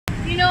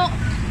know,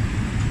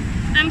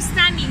 I'm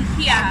standing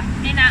here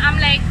and I'm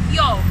like,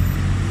 yo,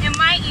 am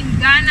I in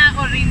Ghana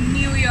or in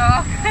New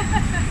York?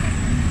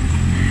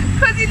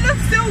 Because it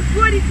looks so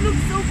good, it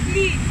looks so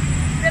clean.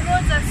 The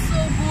roads are so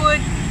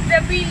good, the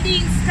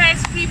buildings,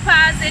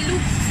 skyscrapers, they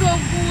look so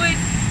good,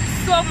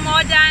 so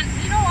modern.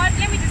 You know what,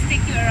 let me just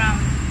take you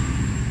around.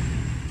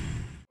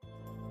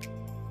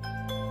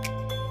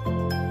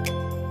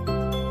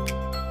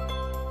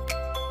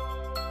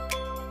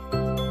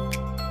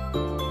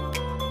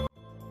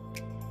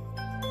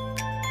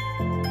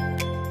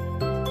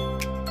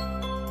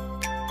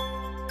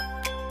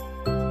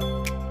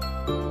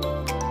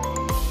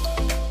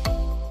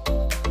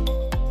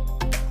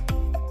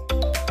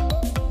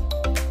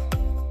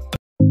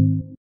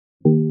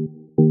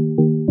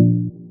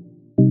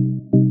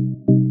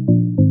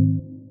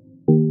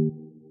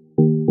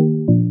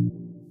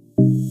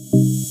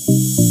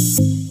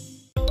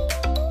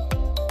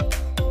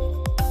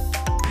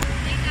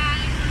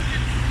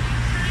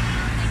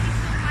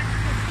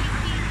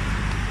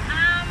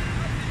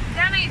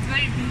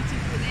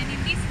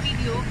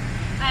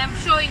 I am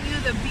showing you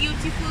the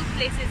beautiful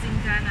places in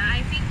Ghana.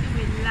 I think you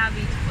will love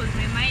it because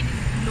my mind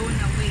is blown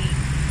away.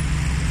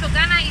 So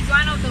Ghana is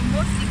one of the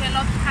most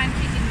developed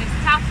countries in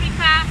West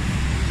Africa,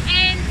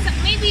 and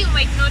maybe you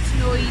might not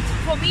know it.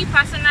 For me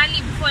personally,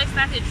 before I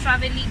started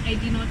traveling,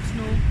 I did not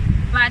know,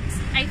 but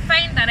I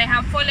find that I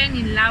have fallen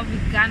in love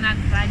with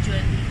Ghana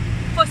gradually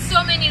for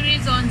so many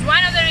reasons.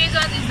 One of the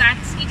reasons is that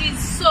it is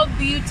so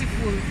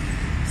beautiful.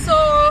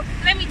 So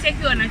let me take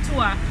you on a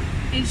tour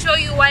and show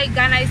you why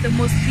Ghana is the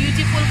most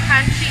beautiful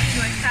country in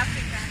West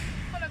Africa.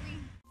 Follow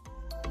me.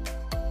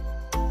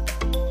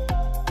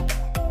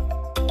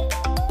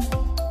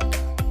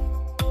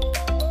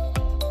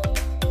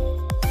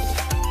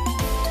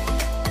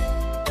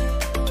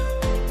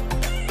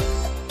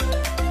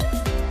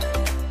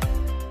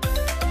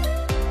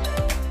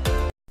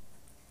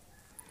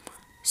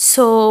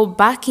 So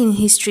back in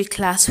history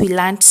class, we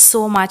learned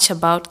so much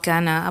about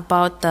Ghana,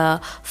 about the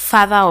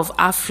father of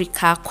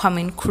Africa,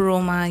 Kwame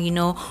Nkrumah. You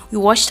know, we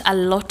watched a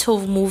lot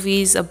of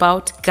movies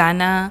about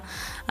Ghana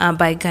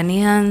by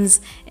Ghanaians,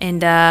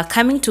 and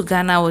coming to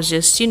Ghana was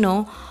just, you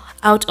know,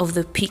 out of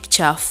the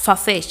picture,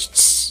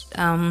 far-fetched.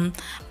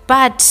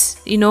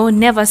 But, you know,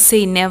 never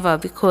say never,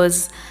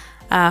 because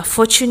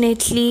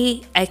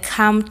fortunately, I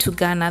come to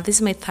Ghana. This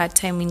is my third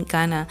time in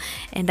Ghana,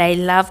 and I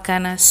love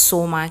Ghana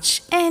so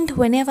much. And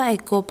whenever I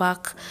go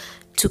back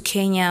to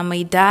Kenya,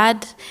 my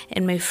dad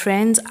and my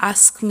friends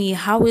ask me,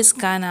 how is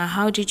Ghana?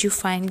 How did you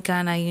find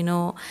Ghana? You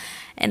know,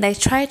 and I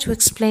try to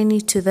explain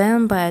it to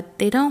them, but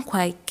they don't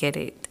quite get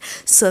it.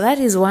 So that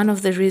is one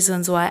of the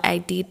reasons why I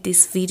did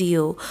this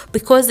video,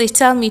 because they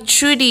tell me,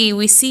 Trudy,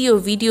 we see your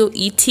video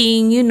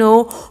eating, you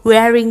know,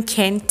 wearing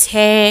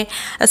kente,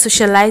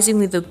 socializing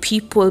with the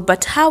people,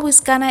 but how is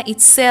Ghana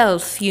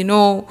itself, you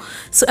know?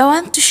 So I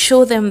want to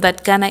show them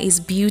that Ghana is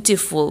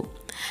beautiful.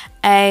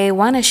 I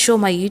want to show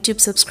my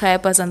YouTube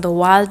subscribers and the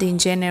world in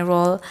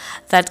general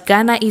that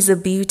Ghana is a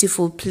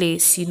beautiful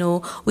place. You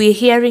know, we're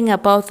hearing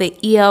about the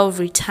year of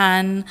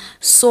return,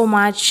 so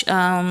much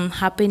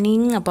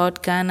happening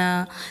about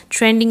Ghana,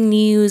 trending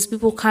news,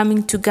 people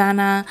coming to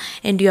Ghana,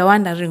 and you're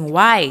wondering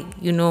why,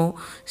 you know.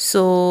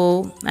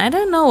 So I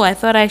don't know, I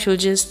thought I should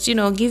just, you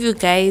know, give you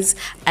guys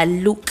a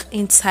look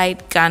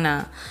inside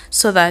Ghana,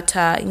 so that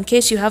in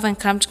case you haven't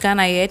come to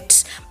Ghana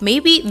yet,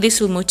 maybe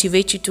this will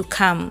motivate you to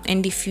come.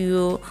 And if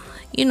you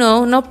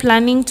know, not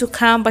planning to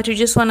come, but you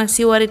just want to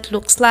see what it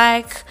looks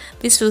like,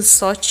 this will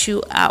sort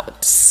you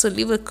out. So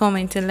leave a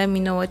comment and let me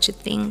know what you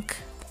think.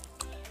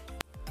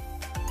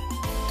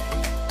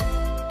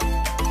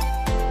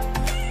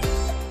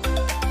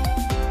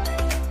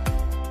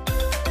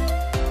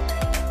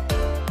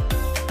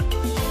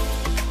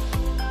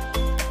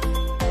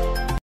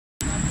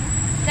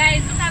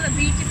 Guys, look at the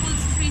beautiful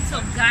streets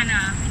of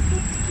Ghana.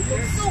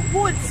 So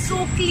good,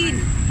 so clean.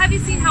 Have you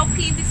seen how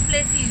clean this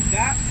place is?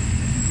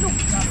 Look,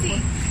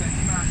 see.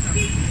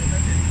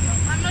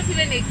 I'm not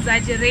even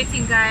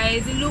exaggerating,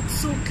 guys. It looks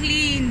so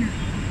clean.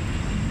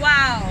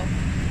 Wow.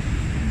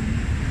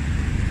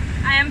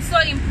 I am so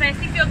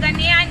impressed. If you're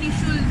Ghanaian, you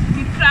should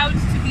be proud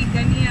to be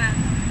Ghanaian.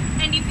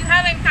 And if you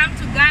haven't come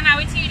to Ghana,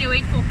 waiting you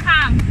wait for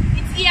come.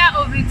 It's year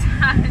of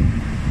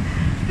return.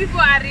 People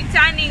are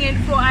returning,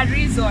 and for a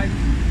reason.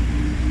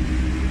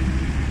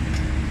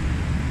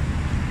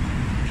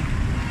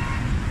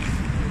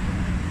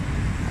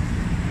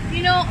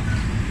 You know,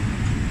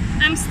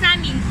 I'm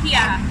standing here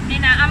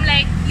and I'm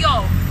like,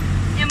 yo,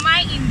 am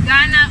I in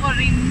Ghana or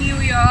in New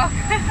York?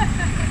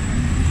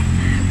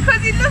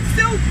 Because it looks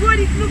so good,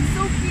 it looks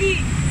so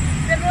clean.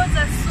 The roads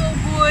are so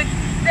good,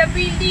 the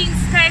buildings,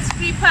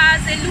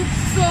 skyscrapers, they look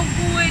so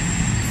good,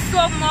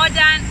 so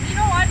modern. You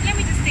know what, let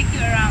me just take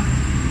you around.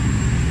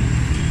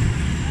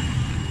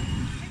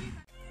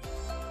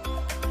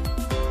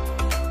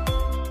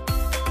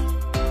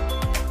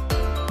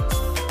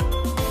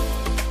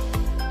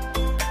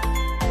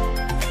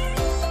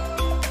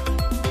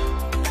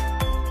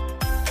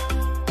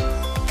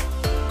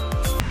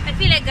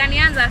 I feel like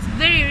Ghanaians are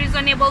very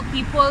reasonable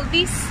people.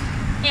 This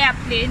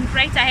airplane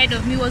right ahead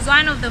of me was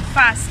one of the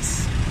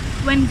first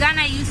when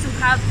Ghana used to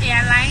have an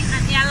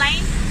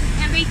airline,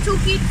 and they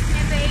took it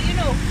and they, you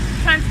know,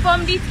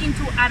 transformed it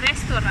into a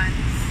restaurant.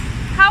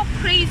 How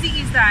crazy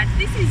is that?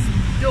 This is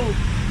dope.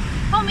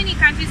 How many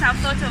countries have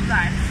thought of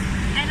that?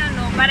 I don't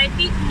know, but I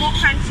think more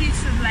countries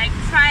should like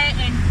try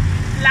and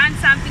learn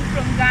something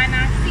from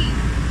Ghana. See,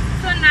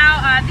 so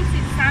now this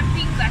is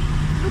something that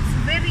looks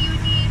very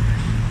unique,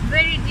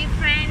 very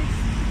different,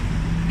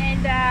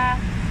 and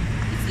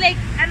it's like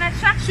an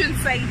attraction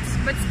site,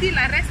 but still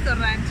a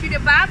restaurant. You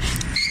the bab?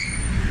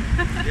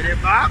 You the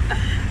bab?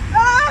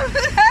 Oh,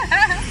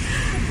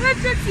 the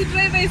taxi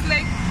driver is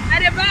like, "Are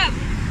the bab?"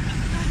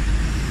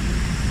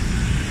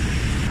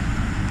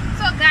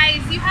 So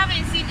guys, you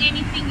haven't seen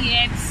anything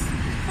yet.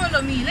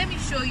 Follow me. Let me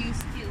show you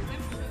still. Let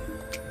me show you.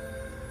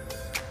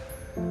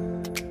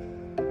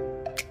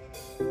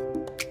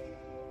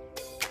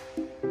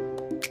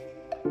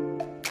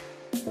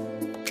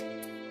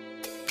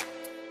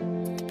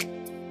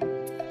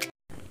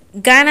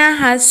 Ghana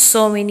has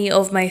so many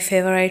of my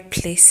favorite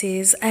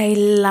places. I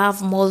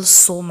love malls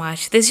so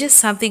much. There's just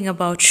something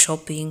about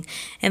shopping,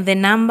 and the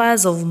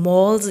numbers of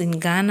malls in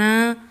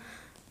Ghana,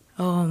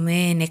 oh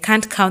man, I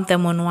can't count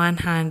them on one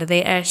hand.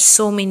 There are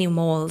so many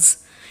malls,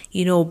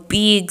 you know,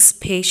 big,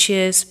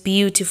 spacious,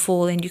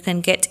 beautiful, and you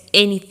can get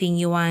anything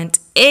you want.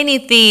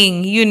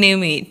 Anything, you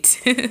name it.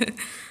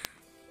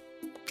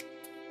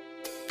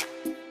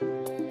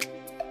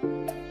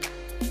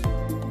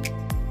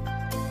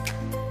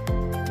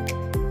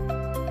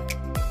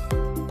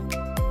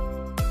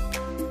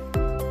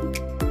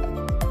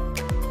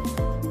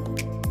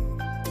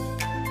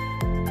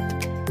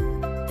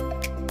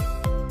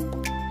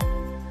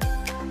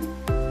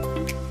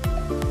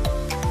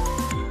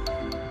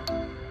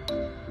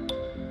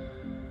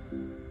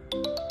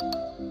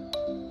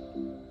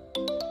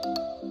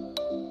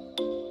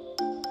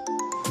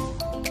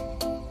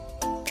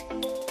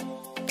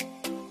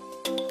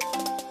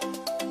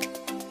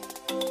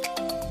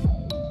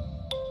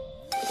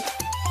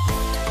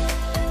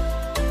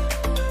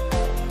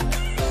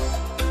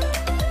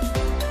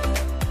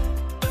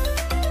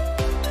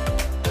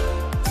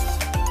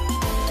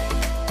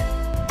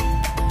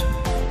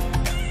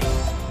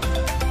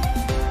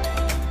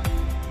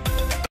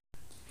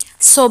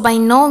 So by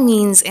no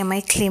means am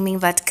I claiming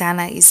that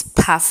Ghana is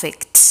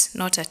perfect,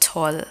 not at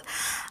all.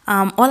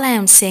 All I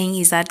am saying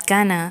is that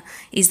Ghana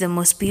is the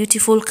most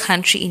beautiful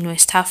country in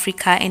West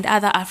Africa, and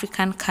other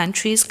African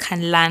countries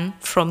can learn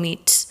from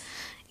it.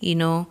 You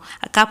know,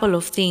 a couple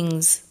of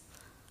things,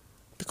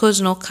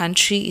 because no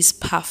country is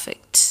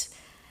perfect.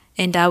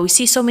 And we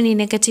see so many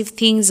negative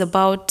things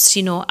about,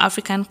 you know,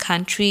 African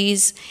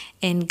countries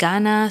and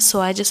Ghana.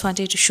 So I just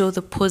wanted to show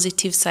the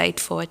positive side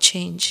for a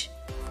change.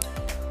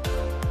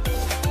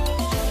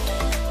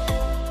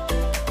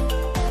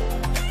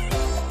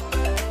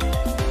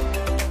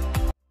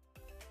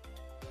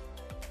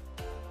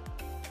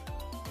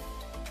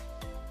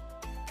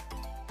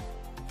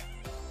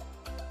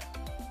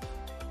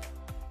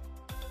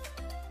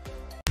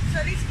 So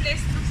this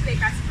place looks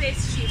like a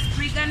spaceship.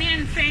 My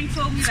Ghanaian friend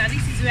told me that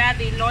this is where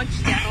they launch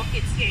their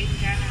rockets here in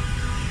Ghana.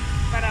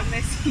 But I'm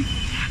messing.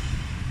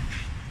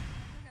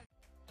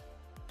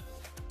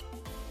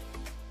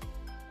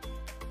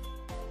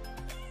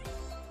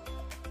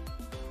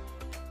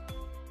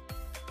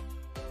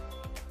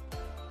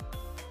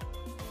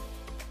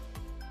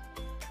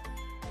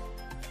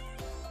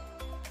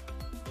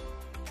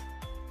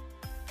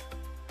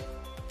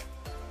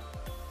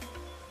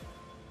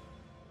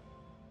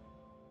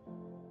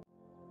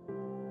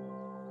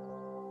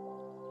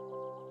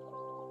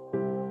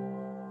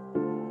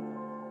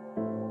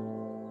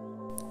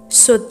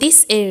 So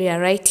this area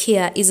right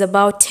here is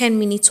about 10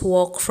 minutes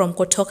walk from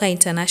Kotoka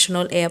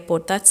International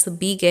Airport. That's the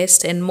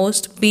biggest and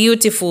most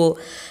beautiful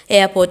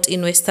airport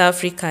in West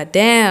Africa.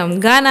 Damn,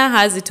 Ghana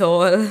has it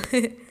all.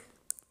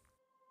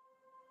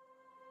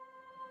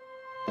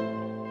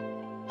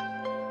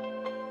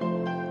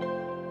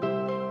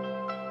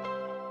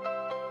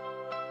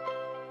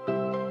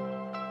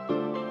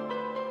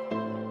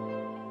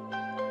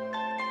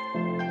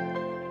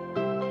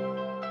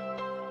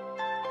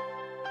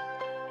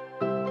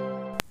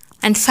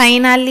 And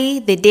finally,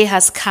 the day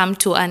has come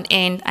to an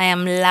end. I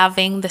am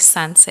loving the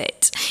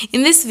sunset.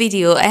 In this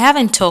video, I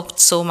haven't talked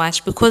so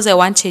much because I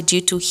wanted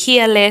you to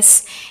hear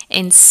less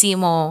and see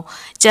more.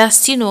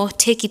 Just, you know,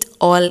 take it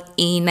all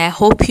in. I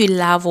hope you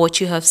love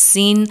what you have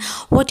seen.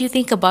 What do you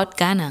think about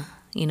Ghana?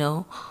 You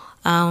know,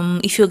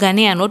 if you're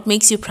Ghanaian, what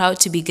makes you proud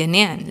to be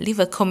Ghanaian? Leave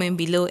a comment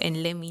below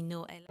and let me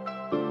know.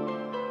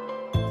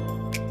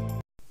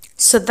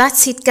 So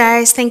that's it,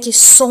 guys. Thank you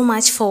so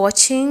much for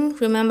watching.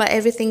 Remember,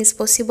 everything is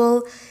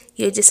possible.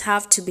 You just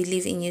have to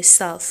believe in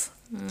yourself.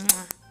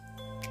 Mwah.